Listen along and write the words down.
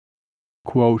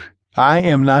quote, "I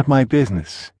am not my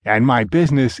business, and my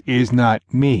business is not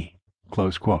me."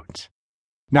 Close quotes.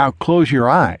 Now close your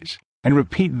eyes and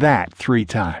repeat that 3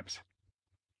 times.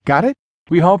 Got it?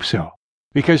 We hope so,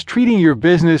 because treating your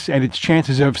business and its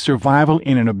chances of survival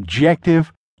in an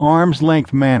objective,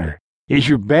 arm's-length manner is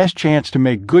your best chance to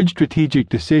make good strategic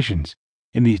decisions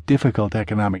in these difficult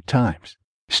economic times.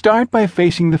 Start by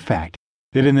facing the fact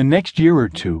that in the next year or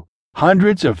two,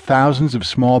 hundreds of thousands of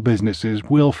small businesses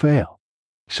will fail.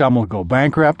 Some will go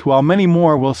bankrupt, while many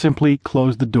more will simply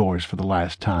close the doors for the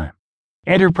last time.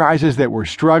 Enterprises that were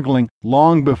struggling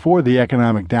long before the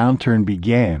economic downturn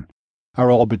began are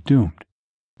all but doomed.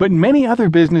 But many other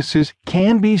businesses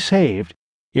can be saved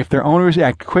if their owners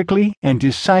act quickly and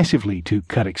decisively to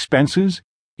cut expenses,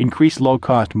 increase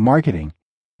low-cost marketing,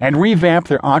 and revamp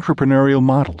their entrepreneurial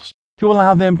models to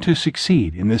allow them to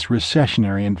succeed in this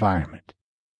recessionary environment.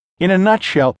 In a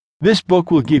nutshell, this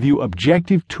book will give you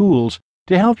objective tools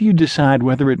to help you decide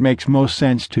whether it makes most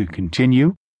sense to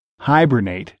continue,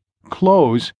 hibernate,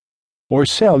 close, or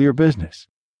sell your business.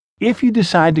 If you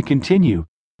decide to continue,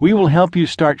 we will help you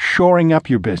start shoring up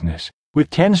your business with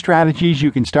 10 strategies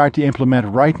you can start to implement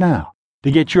right now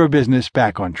to get your business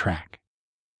back on track.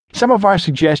 Some of our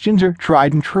suggestions are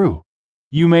tried and true.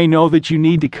 You may know that you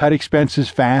need to cut expenses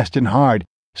fast and hard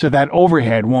so that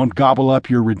overhead won't gobble up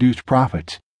your reduced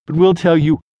profits, but we'll tell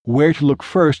you where to look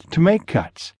first to make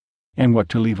cuts and what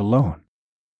to leave alone.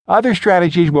 Other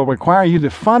strategies will require you to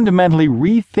fundamentally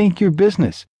rethink your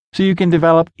business so you can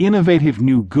develop innovative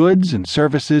new goods and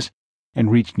services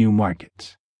and reach new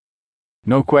markets.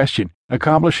 No question,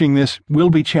 accomplishing this will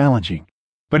be challenging,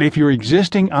 but if your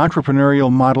existing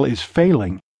entrepreneurial model is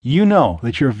failing, you know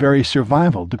that your very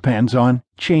survival depends on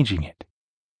changing it.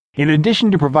 In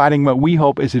addition to providing what we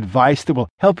hope is advice that will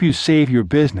help you save your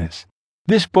business,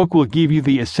 this book will give you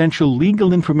the essential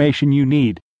legal information you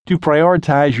need to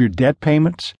prioritize your debt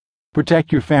payments,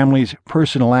 protect your family's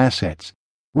personal assets,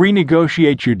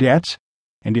 renegotiate your debts,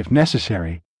 and if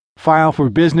necessary, file for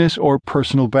business or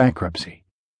personal bankruptcy.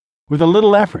 With a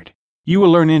little effort, you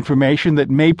will learn information that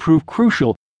may prove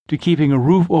crucial to keeping a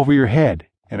roof over your head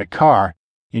and a car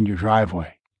in your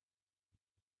driveway.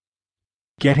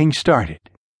 Getting started.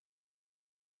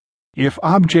 If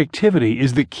objectivity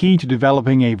is the key to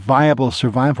developing a viable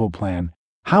survival plan,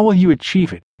 how will you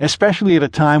achieve it, especially at a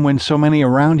time when so many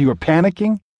around you are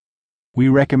panicking? We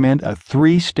recommend a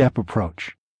 3-step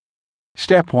approach.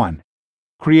 Step 1.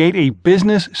 Create a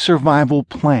business survival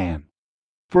plan.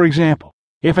 For example,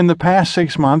 if in the past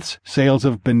 6 months sales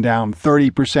have been down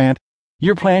 30%,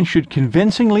 your plan should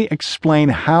convincingly explain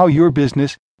how your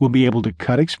business will be able to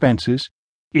cut expenses,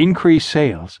 increase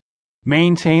sales,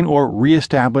 maintain or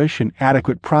reestablish an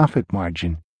adequate profit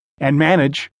margin, and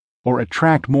manage or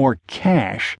attract more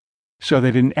cash so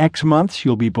that in X months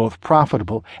you'll be both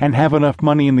profitable and have enough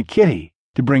money in the kitty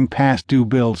to bring past due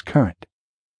bills current.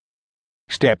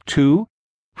 Step 2.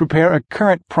 Prepare a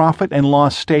current profit and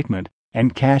loss statement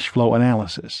and cash flow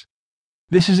analysis.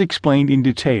 This is explained in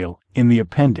detail in the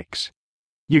appendix.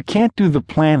 You can't do the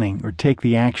planning or take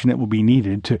the action that will be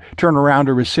needed to turn around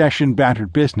a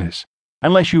recession-battered business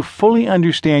unless you fully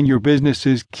understand your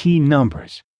business's key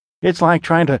numbers. It's like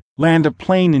trying to land a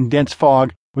plane in dense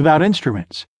fog without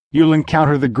instruments. You'll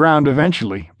encounter the ground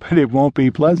eventually, but it won't be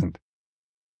pleasant.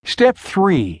 Step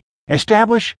 3.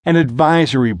 Establish an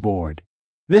advisory board.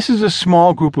 This is a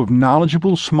small group of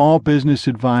knowledgeable small business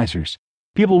advisors,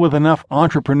 people with enough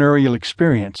entrepreneurial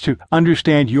experience to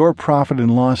understand your profit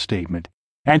and loss statement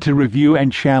and to review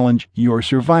and challenge your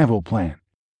survival plan.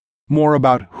 More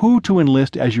about who to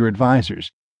enlist as your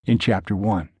advisors in Chapter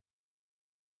 1.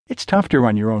 It's tough to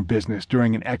run your own business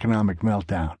during an economic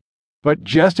meltdown. But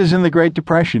just as in the Great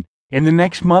Depression, in the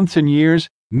next months and years,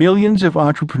 millions of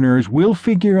entrepreneurs will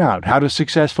figure out how to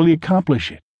successfully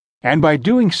accomplish it, and by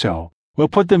doing so, will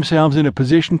put themselves in a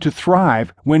position to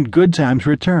thrive when good times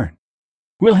return.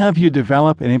 We'll help you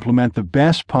develop and implement the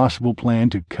best possible plan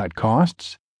to cut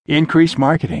costs, increase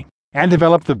marketing, and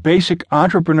develop the basic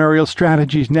entrepreneurial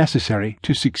strategies necessary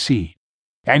to succeed.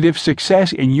 And if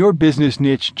success in your business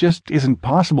niche just isn't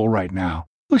possible right now,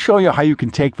 we'll show you how you can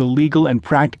take the legal and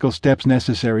practical steps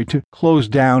necessary to close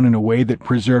down in a way that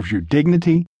preserves your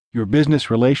dignity, your business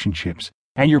relationships,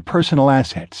 and your personal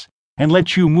assets, and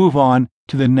lets you move on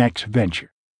to the next venture.